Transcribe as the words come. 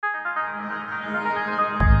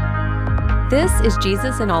This is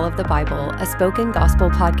Jesus in All of the Bible, a spoken gospel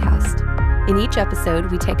podcast. In each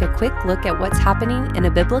episode, we take a quick look at what's happening in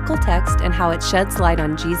a biblical text and how it sheds light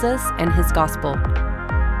on Jesus and his gospel.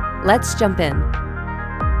 Let's jump in.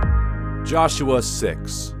 Joshua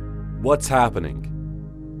 6. What's happening?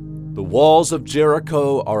 The walls of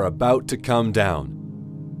Jericho are about to come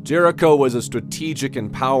down. Jericho was a strategic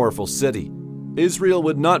and powerful city. Israel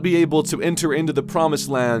would not be able to enter into the promised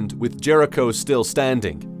land with Jericho still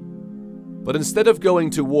standing. But instead of going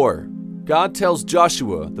to war, God tells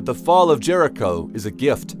Joshua that the fall of Jericho is a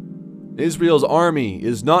gift. Israel's army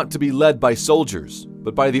is not to be led by soldiers,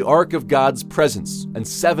 but by the ark of God's presence and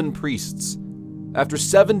 7 priests. After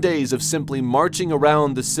 7 days of simply marching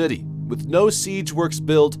around the city, with no siege works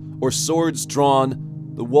built or swords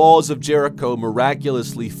drawn, the walls of Jericho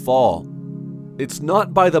miraculously fall. It's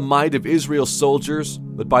not by the might of Israel's soldiers,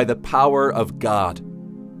 but by the power of God.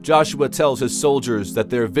 Joshua tells his soldiers that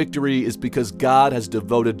their victory is because God has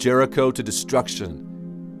devoted Jericho to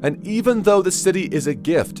destruction. And even though the city is a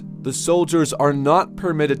gift, the soldiers are not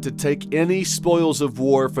permitted to take any spoils of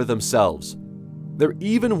war for themselves. They're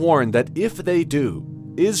even warned that if they do,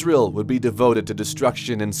 Israel would be devoted to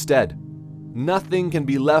destruction instead. Nothing can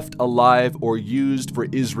be left alive or used for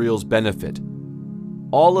Israel's benefit.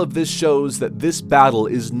 All of this shows that this battle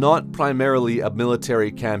is not primarily a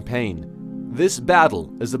military campaign. This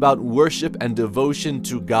battle is about worship and devotion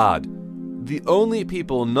to God. The only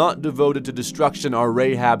people not devoted to destruction are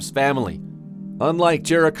Rahab's family. Unlike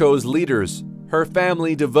Jericho's leaders, her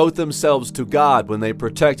family devote themselves to God when they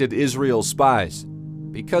protected Israel's spies.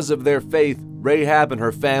 Because of their faith, Rahab and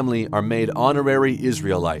her family are made honorary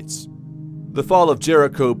Israelites. The fall of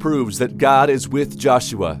Jericho proves that God is with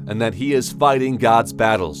Joshua and that he is fighting God's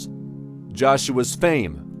battles. Joshua's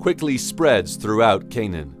fame quickly spreads throughout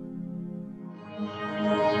Canaan.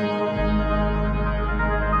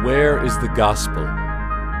 Where is the gospel?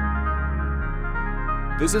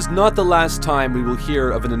 This is not the last time we will hear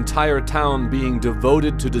of an entire town being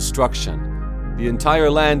devoted to destruction. The entire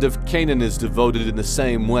land of Canaan is devoted in the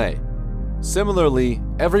same way. Similarly,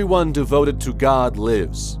 everyone devoted to God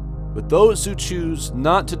lives, but those who choose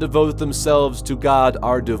not to devote themselves to God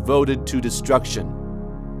are devoted to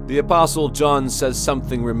destruction. The Apostle John says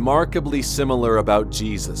something remarkably similar about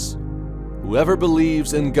Jesus. Whoever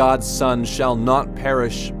believes in God's Son shall not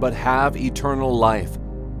perish, but have eternal life.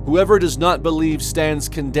 Whoever does not believe stands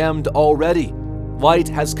condemned already. Light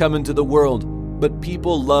has come into the world, but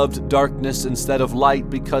people loved darkness instead of light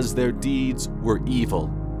because their deeds were evil.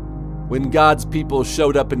 When God's people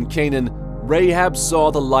showed up in Canaan, Rahab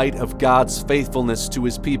saw the light of God's faithfulness to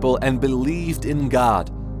his people and believed in God.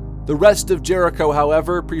 The rest of Jericho,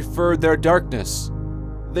 however, preferred their darkness.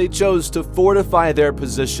 They chose to fortify their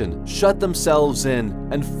position, shut themselves in,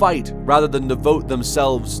 and fight rather than devote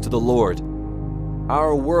themselves to the Lord.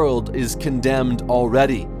 Our world is condemned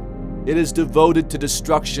already. It is devoted to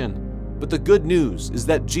destruction. But the good news is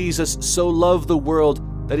that Jesus so loved the world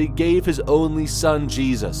that he gave his only Son,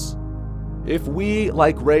 Jesus. If we,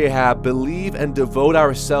 like Rahab, believe and devote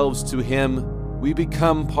ourselves to him, we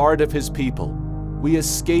become part of his people. We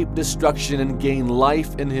escape destruction and gain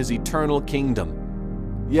life in his eternal kingdom.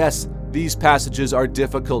 Yes, these passages are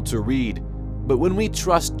difficult to read, but when we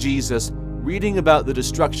trust Jesus, reading about the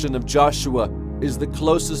destruction of Joshua is the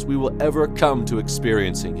closest we will ever come to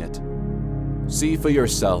experiencing it. See for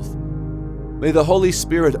yourself. May the Holy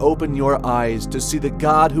Spirit open your eyes to see the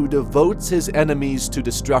God who devotes his enemies to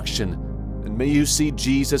destruction, and may you see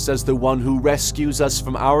Jesus as the one who rescues us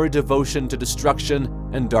from our devotion to destruction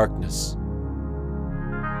and darkness.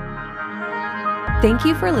 Thank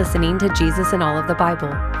you for listening to Jesus in All of the Bible.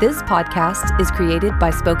 This podcast is created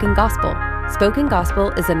by Spoken Gospel. Spoken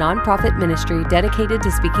Gospel is a nonprofit ministry dedicated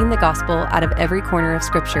to speaking the gospel out of every corner of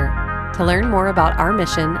Scripture. To learn more about our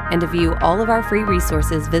mission and to view all of our free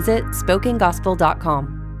resources, visit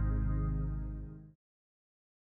spokengospel.com.